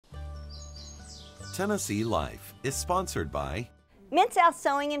Tennessee Life is sponsored by Mid-South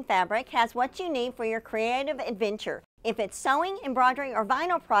Sewing and Fabric has what you need for your creative adventure. If it's sewing, embroidery, or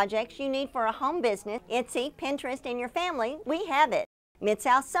vinyl projects you need for a home business, Etsy, Pinterest, and your family, we have it.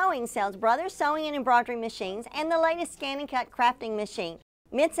 Mid-South Sewing sells Brothers Sewing and Embroidery machines and the latest scan and cut crafting machine.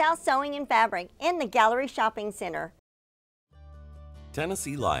 Mid-South Sewing and Fabric in the Gallery Shopping Center.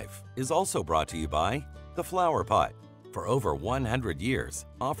 Tennessee Life is also brought to you by The Flower Pot. For over 100 years,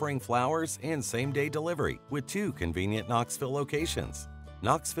 offering flowers and same-day delivery with 2 convenient Knoxville locations.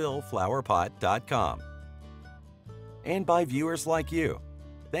 KnoxvilleFlowerPot.com. And by viewers like you.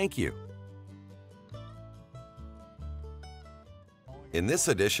 Thank you. In this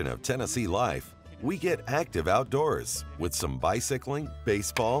edition of Tennessee Life, we get active outdoors with some bicycling,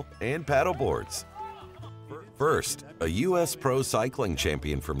 baseball, and paddleboards. First, a U.S. Pro Cycling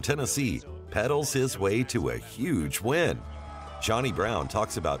champion from Tennessee pedals his way to a huge win. Jonnie Brown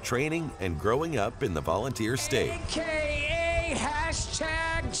talks about training and growing up in the volunteer state. AKA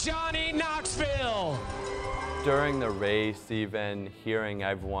 #Johnny Knoxville. During the race, even hearing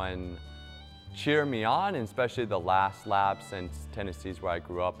everyone cheer me on, and especially the last lap, since Tennessee's where I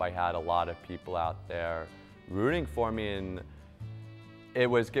grew up, I had a lot of people out there rooting for me, and it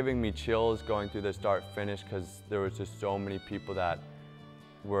was giving me chills going through the start-finish because there was just so many people that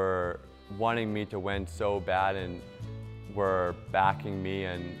were wanting me to win so bad and were backing me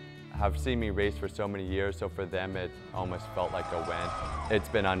and have seen me race for so many years, so for them it almost felt like a win. It's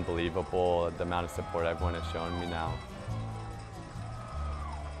been unbelievable, the amount of support everyone has shown me now.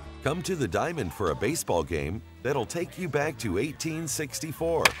 Come to the Diamond for a baseball game that'll take you back to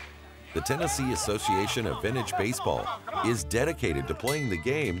 1864. The Tennessee Association of Vintage Baseball is dedicated to playing the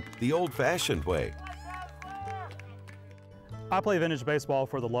game the old-fashioned way. I play vintage baseball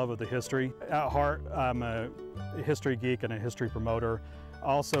for the love of the history. At heart, I'm a history geek and a history promoter. I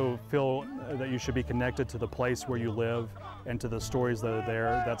also feel that you should be connected to the place where you live and to the stories that are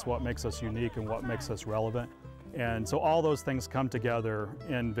there. That's what makes us unique and what makes us relevant. And so all those things come together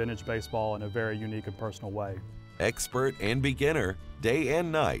in vintage baseball in a very unique and personal way. Expert and beginner, day and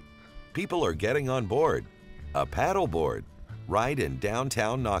night, people are getting on board. A paddleboard ride in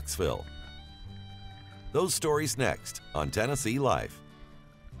downtown Knoxville. Those stories next on Tennessee Life.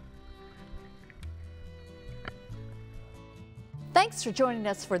 Thanks for joining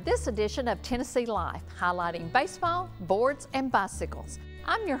us for this edition of Tennessee Life, highlighting baseball, boards, and bicycles.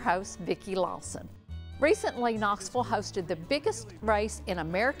 I'm your host, Vicki Lawson. Recently, Knoxville hosted the biggest race in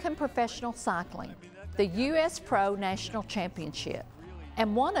American professional cycling, the U.S. Pro National Championship,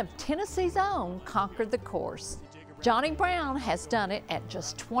 and one of Tennessee's own conquered the course. Jonnie Brown has done it at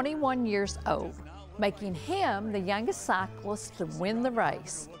just 21 years old, making him the youngest cyclist to win the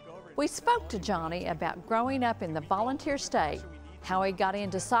race. We spoke to Jonnie about growing up in the volunteer state, how he got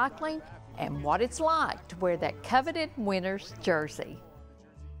into cycling, and what it's like to wear that coveted winner's jersey.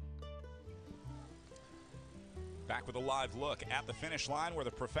 Back with a live look at the finish line where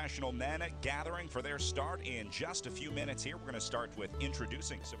the professional men gathering for their start in just a few minutes here. We're going to start with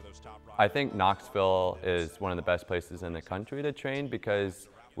introducing some of those top riders. I think Knoxville is one of the best places in the country to train because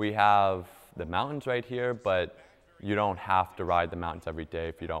we have the mountains right here, but you don't have to ride the mountains every day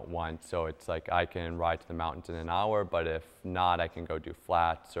if you don't want. So it's like I can ride to the mountains in an hour, but if not, I can go do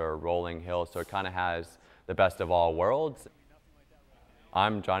flats or rolling hills. So it kind of has the best of all worlds.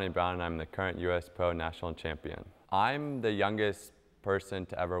 I'm Jonnie Brown, and I'm the current U.S. Pro National Champion. I'm the youngest person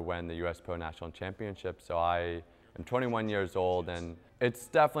to ever win the U.S. Pro National Championship, so I am 21 years old, and it's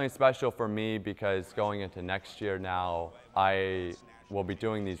definitely special for me because going into next year now, I will be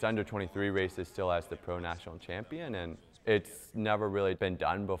doing these under 23 races still as the Pro National Champion, and it's never really been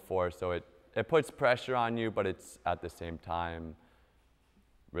done before, so it puts pressure on you, but it's at the same time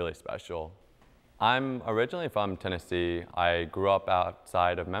really special. I'm originally from Tennessee. I grew up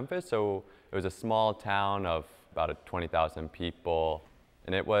outside of Memphis, so it was a small town of about 20,000 people,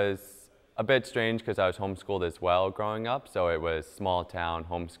 and it was a bit strange because I was homeschooled as well growing up, so it was small town,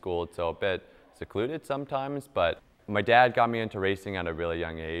 homeschooled, so a bit secluded sometimes, but my dad got me into racing at a really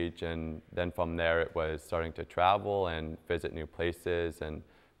young age, and then from there it was starting to travel and visit new places, and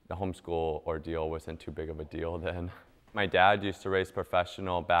the homeschool ordeal wasn't too big of a deal then. My dad used to race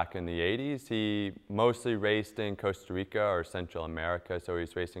professional back in the 80s. He mostly raced in Costa Rica or Central America, so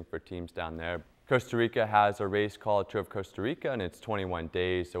he's racing for teams down there. Costa Rica has a race called Tour of Costa Rica, and it's 21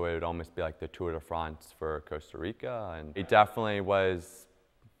 days, so it would almost be like the Tour de France for Costa Rica. And he definitely was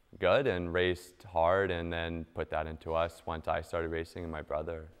good and raced hard, and then put that into us once I started racing and my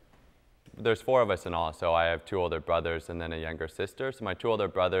brother. There's 4 of us in all, so I have 2 older brothers and then a younger sister. So my 2 older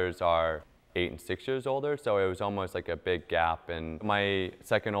brothers are 8 and 6 years older, so it was almost like a big gap. And my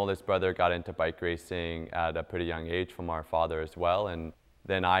second oldest brother got into bike racing at a pretty young age from our father as well, and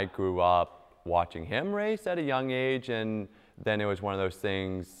then I grew up watching him race at a young age, and then it was one of those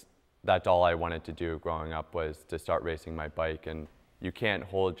things, that's all I wanted to do growing up, was to start racing my bike. And you can't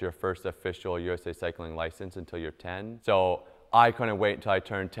hold your first official USA cycling license until you're 10. So I couldn't wait until I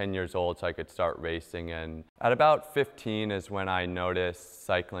turned 10 years old so I could start racing. And at about 15 is when I noticed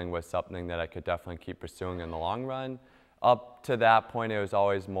cycling was something that I could definitely keep pursuing in the long run. Up to that point, it was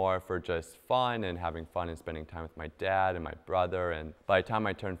always more for just fun and having fun and spending time with my dad and my brother. And by the time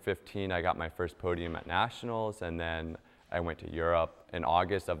I turned 15, I got my first podium at nationals, and then I went to Europe in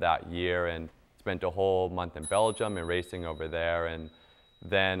August of that year and spent a whole month in Belgium and racing over there. And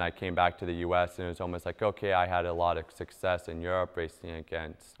then I came back to the US, and it was almost like, okay, I had a lot of success in Europe racing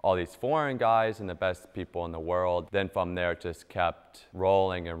against all these foreign guys and the best people in the world. Then from there, it just kept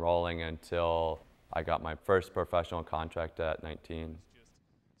rolling and rolling until I got my first professional contract at 19.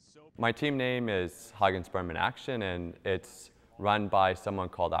 My team name is Hagen-Sperm in Action, and it's run by someone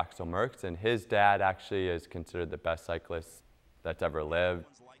called Axel Merckx, and his dad actually is considered the best cyclist that's ever lived.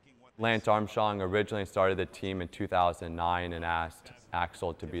 Lance Armstrong originally started the team in 2009 and asked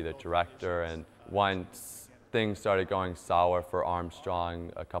Axel to be the director, and once things started going sour for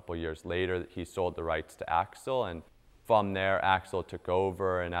Armstrong a couple years later, he sold the rights to Axel, and from there Axel took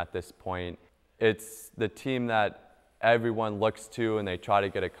over, and at this point it's the team that everyone looks to and they try to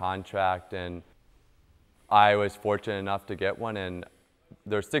get a contract, and I was fortunate enough to get one, and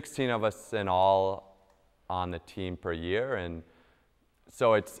there's 16 of us in all on the team per year, and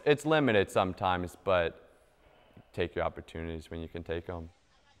so it's limited sometimes, but take your opportunities when you can take them.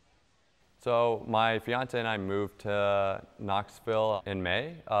 So my fiance and I moved to Knoxville in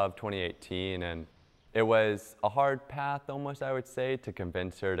May of 2018, and it was a hard path almost, I would say, to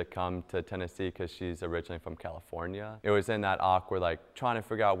convince her to come to Tennessee because she's originally from California. It was in that awkward, like, trying to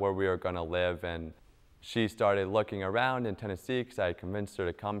figure out where we were going to live, and she started looking around in Tennessee because I had convinced her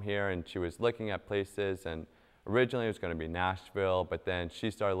to come here, and she was looking at places, and originally it was going to be Nashville, but then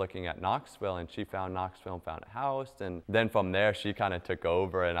she started looking at Knoxville, and she found Knoxville and found a house, and then from there she kind of took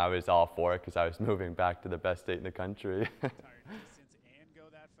over, and I was all for it because I was moving back to the best state in the country.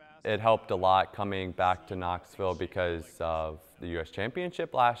 It helped a lot coming back to Knoxville because of the U.S.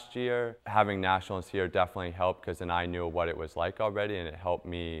 Championship last year. Having nationals here definitely helped because then I knew what it was like already, and it helped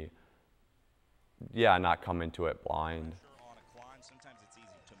me, yeah, not come into it blind.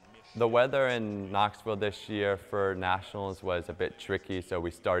 The weather in Knoxville this year for nationals was a bit tricky, so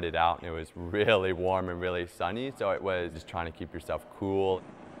we started out and it was really warm and really sunny, so it was just trying to keep yourself cool.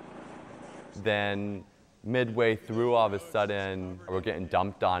 Then midway through, all of a sudden, we're getting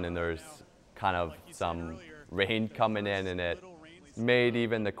dumped on, and there's kind of some rain coming in, and it made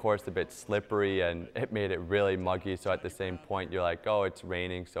even the course a bit slippery, and it made it really muggy. So at the same point, you're like, oh, it's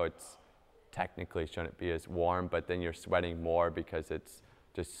raining, so it's technically shouldn't be as warm, but then you're sweating more because it's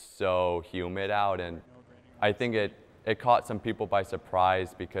just so humid out. And I think it caught some people by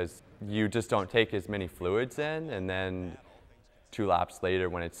surprise because you just don't take as many fluids in, and then 2 laps later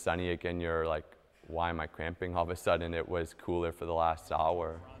when it's sunny again, you're like, why am I cramping? All of a sudden it was cooler for the last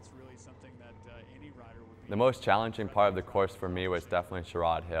hour. The most challenging part of the course for me was definitely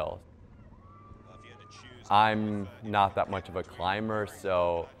Sherrod Hill. I'm not that much of a climber,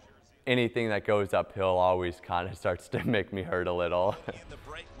 so anything that goes uphill always kind of starts to make me hurt a little. In the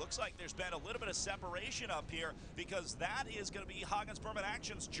break, looks like there's been a little bit of separation up here because that is going to be Hagen-Sperm in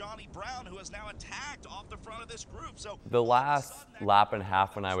Action's Jonnie Brown, who has now attacked off the front of this group. So the last lap and a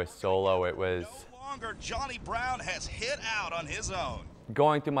half when I was solo, it was no longer Jonnie Brown has hit out on his own.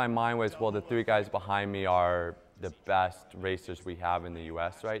 Going through my mind was, well, the 3 guys behind me are the best racers we have in the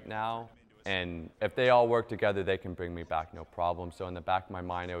US right now. And if they all work together, they can bring me back, no problem. So in the back of my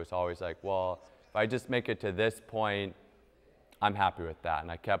mind, it was always like, well, if I just make it to this point, I'm happy with that.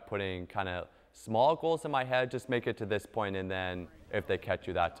 And I kept putting kind of small goals in my head, just make it to this point, and then if they catch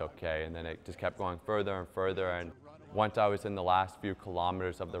you, that's okay. And then it just kept going further and further. And once I was in the last few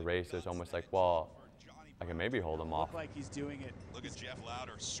kilometers of the race, it was almost like, well, I can maybe hold him off. Like he's doing it. Look at Jeff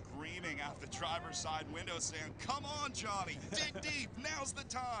Lauder screaming out the driver's side window saying, come on, Jonnie, dig deep, now's the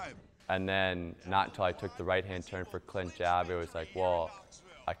time. And then not until I took the right-hand turn for Clinch Ave, it was like, well,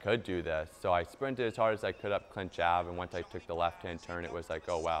 I could do this. So I sprinted as hard as I could up Clinch Ave, and once I took the left-hand turn, it was like,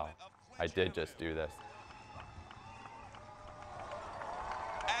 oh, wow, I did just do this.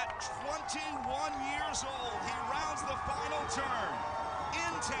 At 21 years old, he rounds the final turn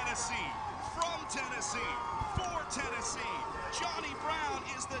in Tennessee from Tennessee, for Tennessee, Jonnie Brown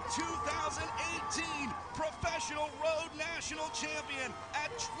is the 2018 Professional Road National Champion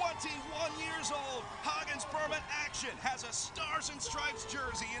at 21 years old. Hagen's Bourbon Action has a Stars and Stripes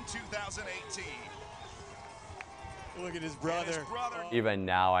jersey in 2018. Look at his brother. Even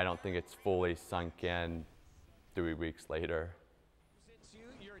now, I don't think it's fully sunk in 3 weeks later.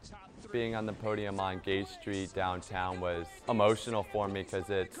 Being on the podium on Gage Street downtown was emotional for me because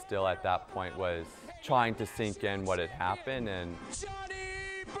it still at that point was trying to sink in what had happened, and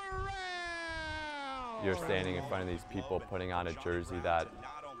Jonnie Brown! You're standing in front of these people putting on a jersey that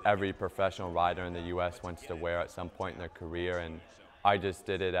every professional rider in the U.S. wants to wear at some point in their career, and I just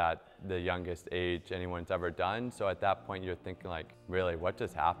did it at the youngest age anyone's ever done. So at that point you're thinking like, really, what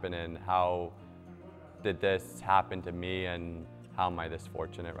just happened and how did this happen to me and how am I this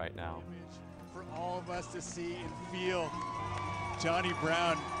fortunate right now? For all of us to see and feel Jonnie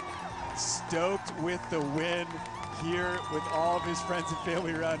Brown stoked with the win here with all of his friends and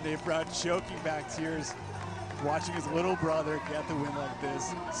family around Dave Brown, choking back tears, watching his little brother get the win like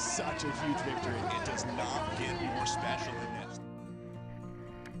this. Such a huge victory. It does not get more special than this.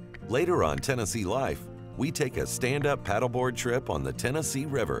 Later on Tennessee Life, we take a stand-up paddleboard trip on the Tennessee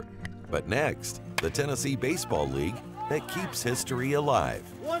River. But next, the Tennessee Baseball League that keeps history alive.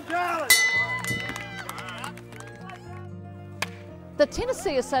 The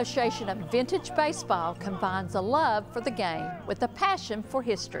Tennessee Association of Vintage Baseball combines a love for the game with a passion for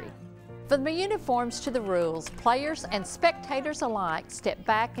history. From the uniforms to the rules, players and spectators alike step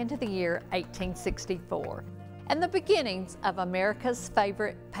back into the year 1864 and the beginnings of America's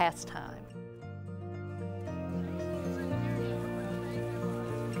favorite pastime.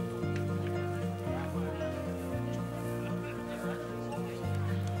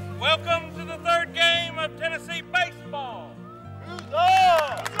 Welcome to the third game of Tennessee baseball.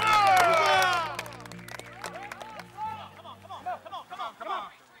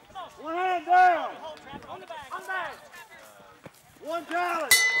 One hand down. I'm back. One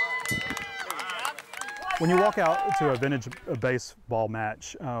challenge. When you walk out to a vintage baseball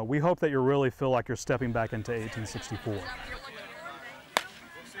match, we hope that you really feel like you're stepping back into 1864.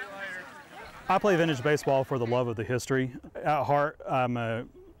 I play vintage baseball for the love of the history. At heart, I'm a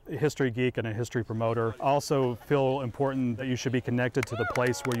history geek and a history promoter. I also feel important that you should be connected to the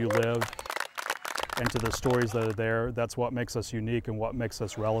place where you live and to the stories that are there. That's what makes us unique and what makes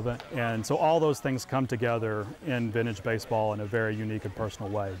us relevant. And so all those things come together in vintage baseball in a very unique and personal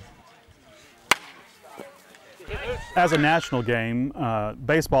way. As a national game,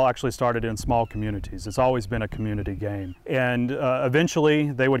 baseball actually started in small communities. It's always been a community game. And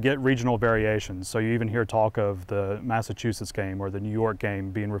eventually they would get regional variations. So you even hear talk of the Massachusetts game or the New York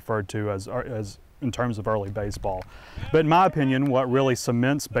game being referred to as in terms of early baseball. But in my opinion, what really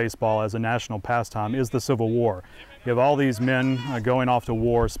cements baseball as a national pastime is the Civil War. You have all these men going off to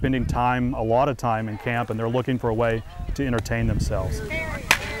war, spending time, a lot of time in camp, and they're looking for a way to entertain themselves.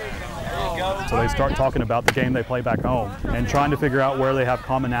 So they start talking about the game they play back home and trying to figure out where they have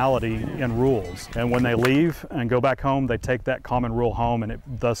commonality in rules. And when they leave and go back home, they take that common rule home, and it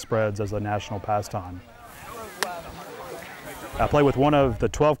thus spreads as a national pastime. I play with one of the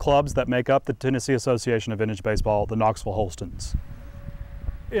 12 clubs that make up the Tennessee Association of Vintage Baseball, the Knoxville Holstons.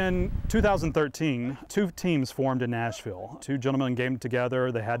 In 2013, two teams formed in Nashville. Two gentlemen came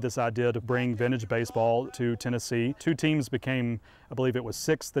together. They had this idea to bring vintage baseball to Tennessee. Two teams became, I believe it was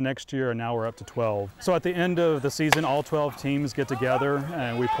 6 the next year, and now we're up to 12. So at the end of the season, all 12 teams get together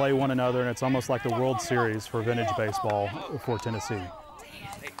and we play one another, and it's almost like the World Series for vintage baseball for Tennessee.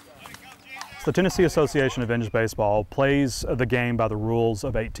 The Tennessee Association of Vintage Baseball plays the game by the rules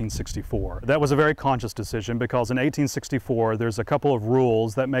of 1864. That was a very conscious decision because in 1864 there's a couple of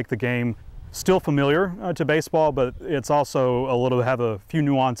rules that make the game still familiar to baseball, but it's also have a few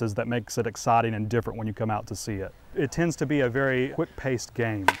nuances that makes it exciting and different when you come out to see it. It tends to be a very quick-paced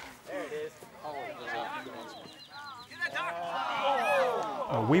game.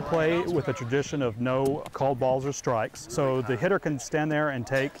 We play with a tradition of no called balls or strikes, so the hitter can stand there and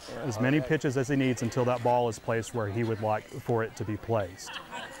take as many pitches as he needs until that ball is placed where he would like for it to be placed.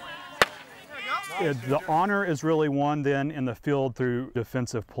 The honor is really won then in the field through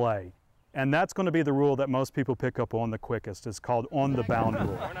defensive play. And that's going to be the rule that most people pick up on the quickest. It's called on the bound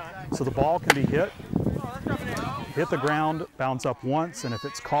rule. So the ball can be hit the ground, bounce up once, and if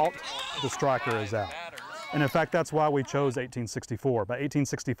it's caught, the striker is out. And in fact, that's why we chose 1864. By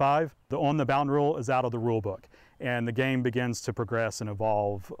 1865, the on the bound rule is out of the rule book, and the game begins to progress and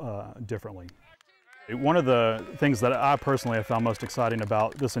evolve differently. One of the things that I personally have found most exciting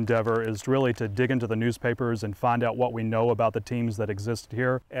about this endeavor is really to dig into the newspapers and find out what we know about the teams that exist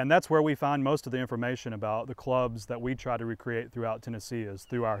here. And that's where we find most of the information about the clubs that we try to recreate throughout Tennessee, is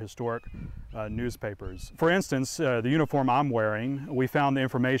through our historic newspapers. For instance, the uniform I'm wearing, we found the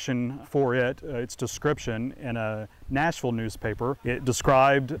information for it, its description, in a Nashville newspaper. It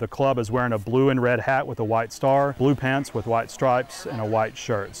described the club as wearing a blue and red hat with a white star, blue pants with white stripes, and a white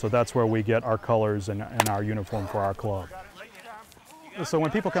shirt. So that's where we get our colors and our uniform for our club. So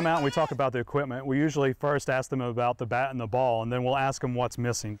when people come out and we talk about the equipment, we usually first ask them about the bat and the ball, and then we'll ask them what's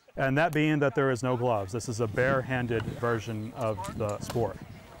missing. And that being that there is no gloves. This is a bare-handed version of the sport.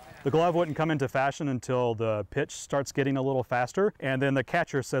 The glove wouldn't come into fashion until the pitch starts getting a little faster, and then the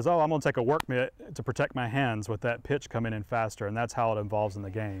catcher says, oh, I'm going to take a work mitt to protect my hands with that pitch coming in faster, and that's how it evolves in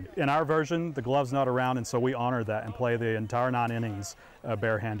the game. In our version, the glove's not around, and so we honor that and play the entire 9 innings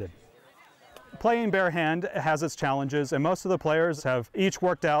bare-handed. Playing barehand has its challenges, and most of the players have each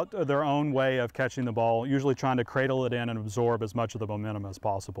worked out their own way of catching the ball, usually trying to cradle it in and absorb as much of the momentum as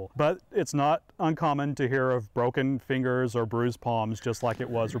possible. But it's not uncommon to hear of broken fingers or bruised palms, just like it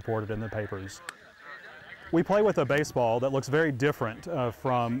was reported in the papers. We play with a baseball that looks very different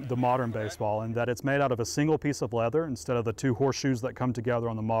from the modern baseball, in that it's made out of a single piece of leather instead of the 2 horseshoes that come together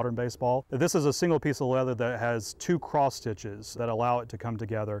on the modern baseball. This is a single piece of leather that has 2 cross stitches that allow it to come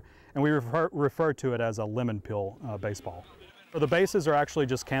together, and we refer to it as a lemon peel baseball. The bases are actually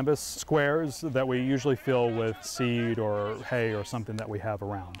just canvas squares that we usually fill with seed or hay or something that we have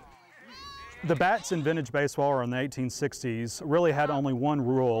around. The bats in vintage baseball, or in the 1860s, really had only one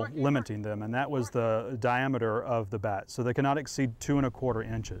rule limiting them, and that was the diameter of the bat. So they cannot exceed 2 1/4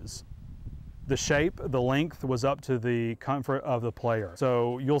 inches. The shape, the length was up to the comfort of the player.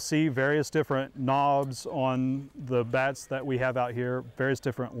 So you'll see various different knobs on the bats that we have out here, various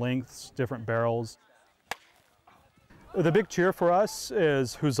different lengths, different barrels. The big cheer for us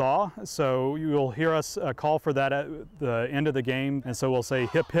is huzzah, so you'll hear us call for that at the end of the game, and so we'll say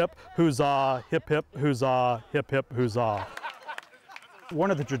hip hip huzzah, hip hip huzzah, hip hip huzzah.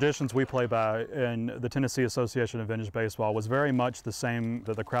 One of the traditions we play by in the Tennessee Association of Vintage Baseball was very much the same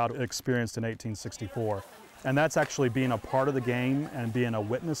that the crowd experienced in 1864. And that's actually being a part of the game and being a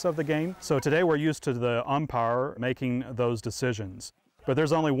witness of the game. So today we're used to the umpire making those decisions. But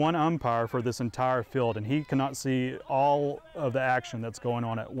there's only one umpire for this entire field, and he cannot see all of the action that's going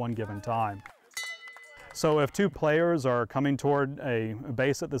on at one given time. So if 2 players are coming toward a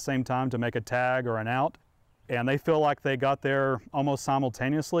base at the same time to make a tag or an out, and they feel like they got there almost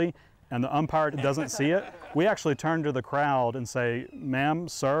simultaneously, and the umpire doesn't see it, we actually turn to the crowd and say, ma'am,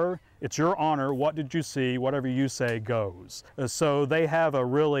 sir, it's your honor, what did you see, whatever you say goes. So they have a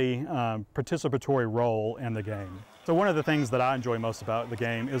really participatory role in the game. So one of the things that I enjoy most about the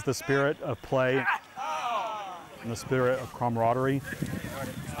game is the spirit of play and the spirit of camaraderie.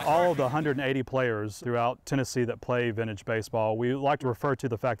 All of the 180 players throughout Tennessee that play vintage baseball, we like to refer to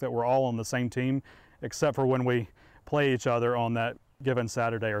the fact that we're all on the same team, except for when we play each other on that given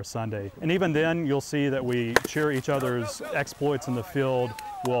Saturday or Sunday. And even then, you'll see that we cheer each other's exploits in the field,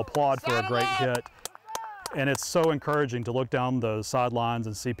 we'll applaud for a great hit. And it's so encouraging to look down the sidelines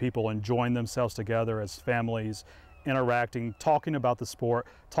and see people enjoying themselves together as families, interacting, talking about the sport,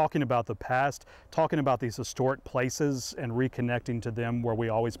 talking about the past, talking about these historic places and reconnecting to them where we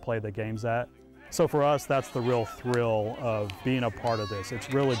always play the games at. So for us, that's the real thrill of being a part of this.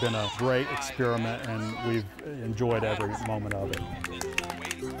 It's really been a great experiment, and we've enjoyed every moment of it.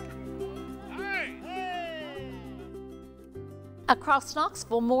 Across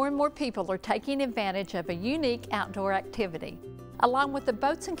Knoxville, more and more people are taking advantage of a unique outdoor activity. Along with the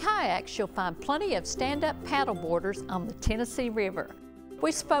boats and kayaks, you'll find plenty of stand-up paddleboarders on the Tennessee River.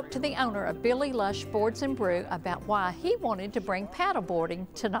 We spoke to the owner of Billy Lush Boards and Brew about why he wanted to bring paddleboarding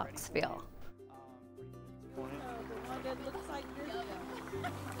to Knoxville.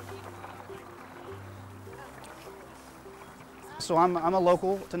 So I'm a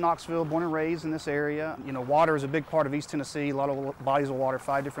local to Knoxville, born and raised in this area. You know, water is a big part of East Tennessee, a lot of bodies of water,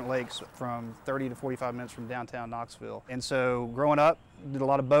 5 different lakes from 30 to 45 minutes from downtown Knoxville. And so growing up, did a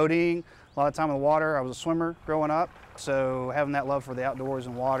lot of boating, a lot of time in the water. I was a swimmer growing up. So having that love for the outdoors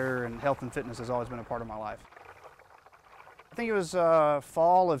and water and health and fitness has always been a part of my life. I think it was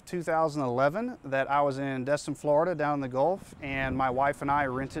fall of 2011 that I was in Destin, Florida, down in the Gulf, and my wife and I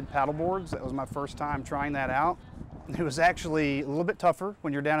rented paddleboards. That was my first time trying that out. It was actually a little bit tougher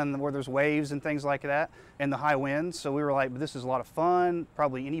when you're down in where there's waves and things like that and the high winds. So we were like, this is a lot of fun.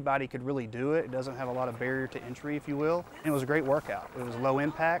 Probably anybody could really do it. It doesn't have a lot of barrier to entry, if you will. And it was a great workout. It was low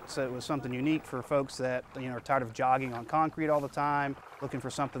impact, so it was something unique for folks that are tired of jogging on concrete all the time, looking for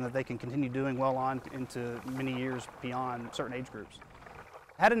something that they can continue doing well on into many years beyond certain age groups.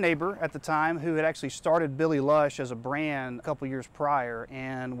 I had a neighbor at the time who had actually started Billy Lush as a brand a couple years prior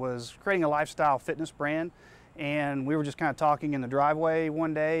and was creating a lifestyle fitness brand. And we were just kind of talking in the driveway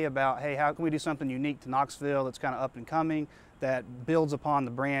one day about, hey, how can we do something unique to Knoxville that's kind of up and coming, that builds upon the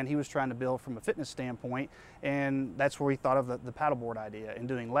brand he was trying to build from a fitness standpoint. And that's where we thought of the paddleboard idea and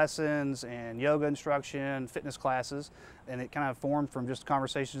doing lessons and yoga instruction, fitness classes. And it kind of formed from just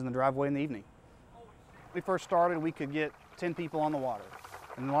conversations in the driveway in the evening. When we first started, we could get 10 people on the water.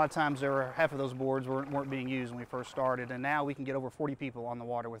 And a lot of times half of those boards weren't being used when we first started. And now we can get over 40 people on the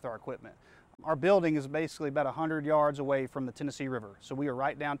water with our equipment. Our building is basically about 100 yards away from the Tennessee River. So we are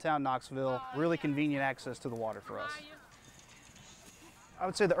right downtown Knoxville, really convenient access to the water for us. I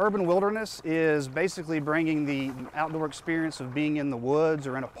would say the urban wilderness is basically bringing the outdoor experience of being in the woods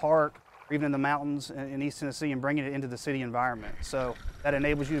or in a park, or even in the mountains in East Tennessee, and bringing it into the city environment. So that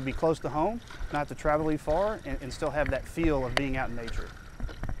enables you to be close to home, not to travel really far, and still have that feel of being out in nature.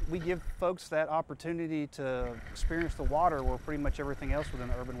 We give folks that opportunity to experience the water where pretty much everything else within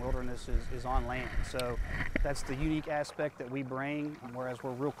the urban wilderness is on land. So that's the unique aspect that we bring, whereas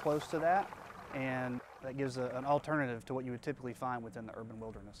we're real close to that, and that gives an alternative to what you would typically find within the urban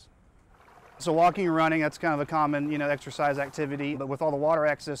wilderness. So walking and running, that's kind of a common, exercise activity, but with all the water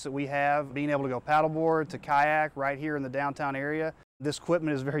access that we have, being able to go paddleboard to kayak right here in the downtown area, this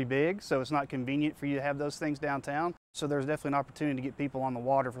equipment is very big, so it's not convenient for you to have those things downtown. So there's definitely an opportunity to get people on the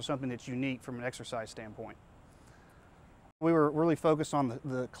water for something that's unique from an exercise standpoint. We were really focused on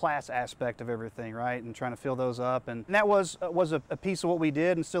the class aspect of everything, right, and trying to fill those up. And that was a piece of what we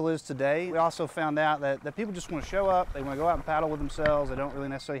did and still is today. We also found out that people just want to show up, they want to go out and paddle with themselves, they don't really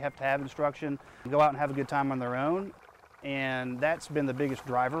necessarily have to have instruction, go out and have a good time on their own. And that's been the biggest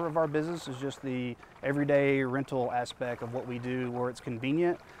driver of our business, is just the everyday rental aspect of what we do, where it's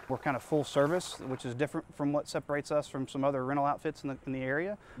convenient. We're kind of full service, which is different from what separates us from some other rental outfits in the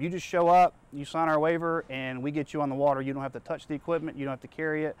area. You just show up, you sign our waiver, and we get you on the water. You don't have to touch the equipment, you don't have to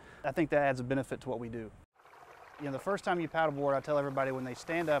carry it. I think that adds a benefit to what we do. The first time you paddleboard, I tell everybody when they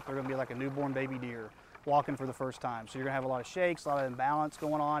stand up, they're going to be like a newborn baby deer walking for the first time. So you're gonna have a lot of shakes, a lot of imbalance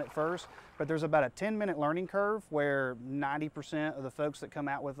going on at first, but there's about a 10-minute learning curve where 90% of the folks that come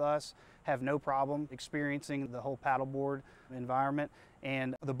out with us have no problem experiencing the whole paddleboard environment.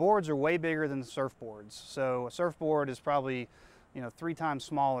 And the boards are way bigger than the surfboards. So a surfboard is probably 3 times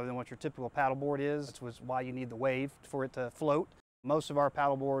smaller than what your typical paddleboard is. That's why you need the wave for it to float. Most of our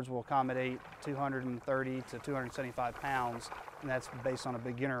paddleboards will accommodate 230 to 275 pounds, and that's based on a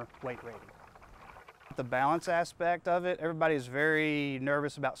beginner weight rating. The balance aspect of it, everybody is very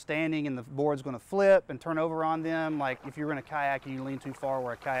nervous about standing and the board's going to flip and turn over on them. Like if you're in a kayak and you lean too far,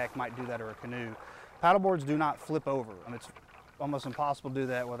 where a kayak might do that, or a canoe. Paddleboards do not flip over. It's almost impossible to do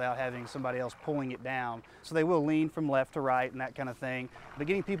that without having somebody else pulling it down. So they will lean from left to right and that kind of thing. But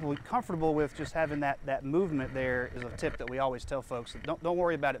getting people comfortable with just having that movement there is a tip that we always tell folks. Don't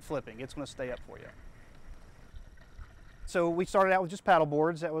worry about it flipping. It's going to stay up for you. So we started out with just paddle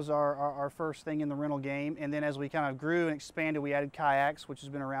boards. That was our first thing in the rental game. And then as we kind of grew and expanded, we added kayaks, which has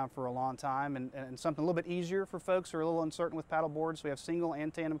been around for a long time, and something a little bit easier for folks who are a little uncertain with paddle boards. We have single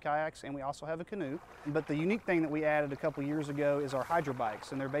and tandem kayaks, and we also have a canoe. But the unique thing that we added a couple years ago is our hydro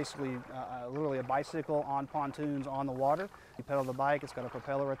bikes, and they're basically literally a bicycle on pontoons on the water. You pedal the bike, it's got a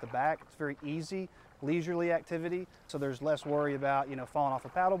propeller at the back. It's very easy, leisurely activity, so there's less worry about falling off a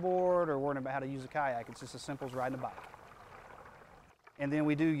paddleboard or worrying about how to use a kayak. It's just as simple as riding a bike. And then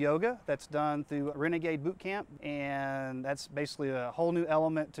we do yoga. That's done through Renegade Boot Camp, and that's basically a whole new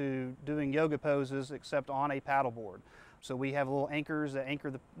element to doing yoga poses except on a paddleboard. So we have little anchors that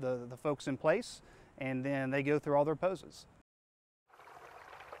anchor the folks in place, and then they go through all their poses.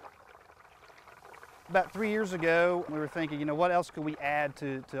 About 3 years ago, we were thinking, what else could we add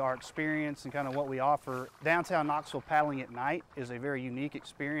to our experience and kind of what we offer? Downtown Knoxville paddling at night is a very unique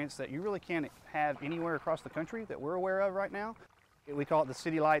experience that you really can't have anywhere across the country that we're aware of right now. We call it the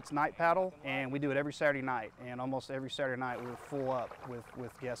City Lights Night Paddle, and we do it every Saturday night. And almost every Saturday night we're full up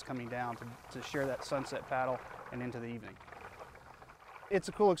with guests coming down to share that sunset paddle and into the evening. It's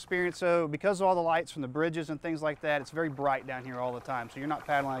a cool experience. So because of all the lights from the bridges and things like that, it's very bright down here all the time. So you're not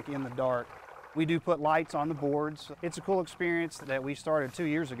paddling like in the dark. We do put lights on the boards. It's a cool experience that we started 2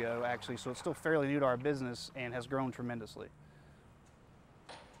 years ago, actually, so it's still fairly new to our business and has grown tremendously.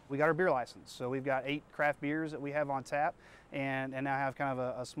 We got our beer license, so we've got 8 craft beers that we have on tap, and now have kind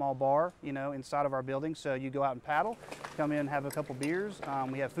of a small bar, you know, inside of our building. So you go out and paddle, come in and have a couple beers.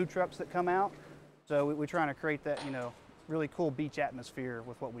 We have food trucks that come out, so we're trying to create that, you know, really cool beach atmosphere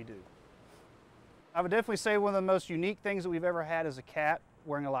with what we do. I would definitely say one of the most unique things that we've ever had is a cat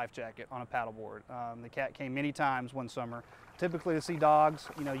wearing a life jacket on a paddleboard. The cat came many times one summer, typically to see dogs,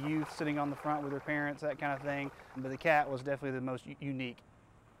 you know, youth sitting on the front with their parents, that kind of thing, but the cat was definitely the most unique.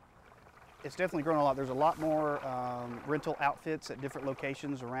 It's definitely grown a lot. There's a lot more rental outfits at different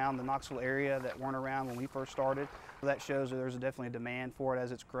locations around the Knoxville area that weren't around when we first started. So that shows that there's definitely a demand for it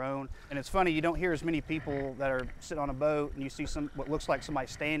as it's grown. And it's funny, you don't hear as many people that are sitting on a boat and you see what looks like somebody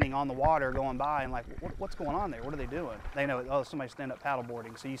standing on the water going by and like, what's going on there? What are they doing? They know, oh, somebody's standing up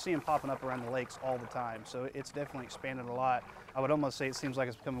paddleboarding. So you see them popping up around the lakes all the time. So it's definitely expanded a lot. I would almost say it seems like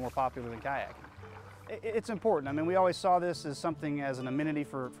it's becoming more popular than kayaking. It's important. I mean, we always saw this as something as an amenity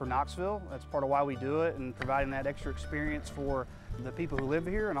for Knoxville. That's part of why we do it, and providing that extra experience for the people who live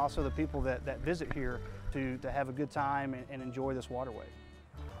here and also the people that visit here to have a good time and enjoy this waterway.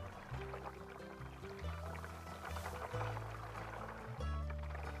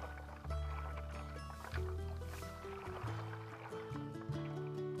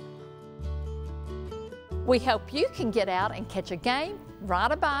 We hope you can get out and catch a game,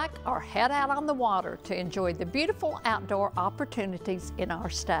 ride a bike, or head out on the water to enjoy the beautiful outdoor opportunities in our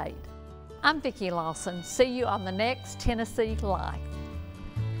state. I'm Vicki Lawson. See you on the next Tennessee Life.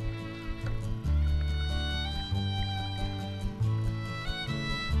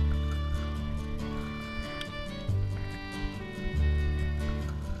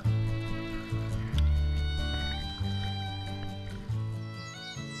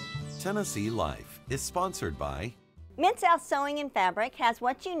 Tennessee Life is sponsored by Mid-South Sewing and Fabric has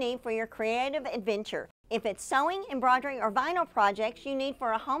what you need for your creative adventure. If it's sewing, embroidery, or vinyl projects you need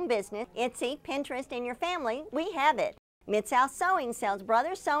for a home business, Etsy, Pinterest, and your family, we have it. Mid-South Sewing sells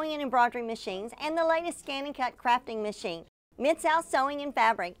Brothers Sewing and Embroidery machines and the latest scan and cut crafting machine. Mid-South Sewing and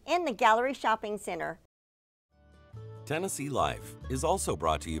Fabric in the Gallery Shopping Center. Tennessee Life is also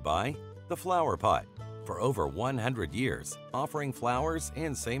brought to you by The Flower Pot. For over 100 years, offering flowers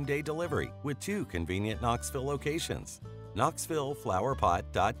and same-day delivery with 2 convenient Knoxville locations.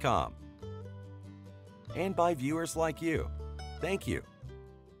 KnoxvilleFlowerPot.com. And by viewers like you. Thank you.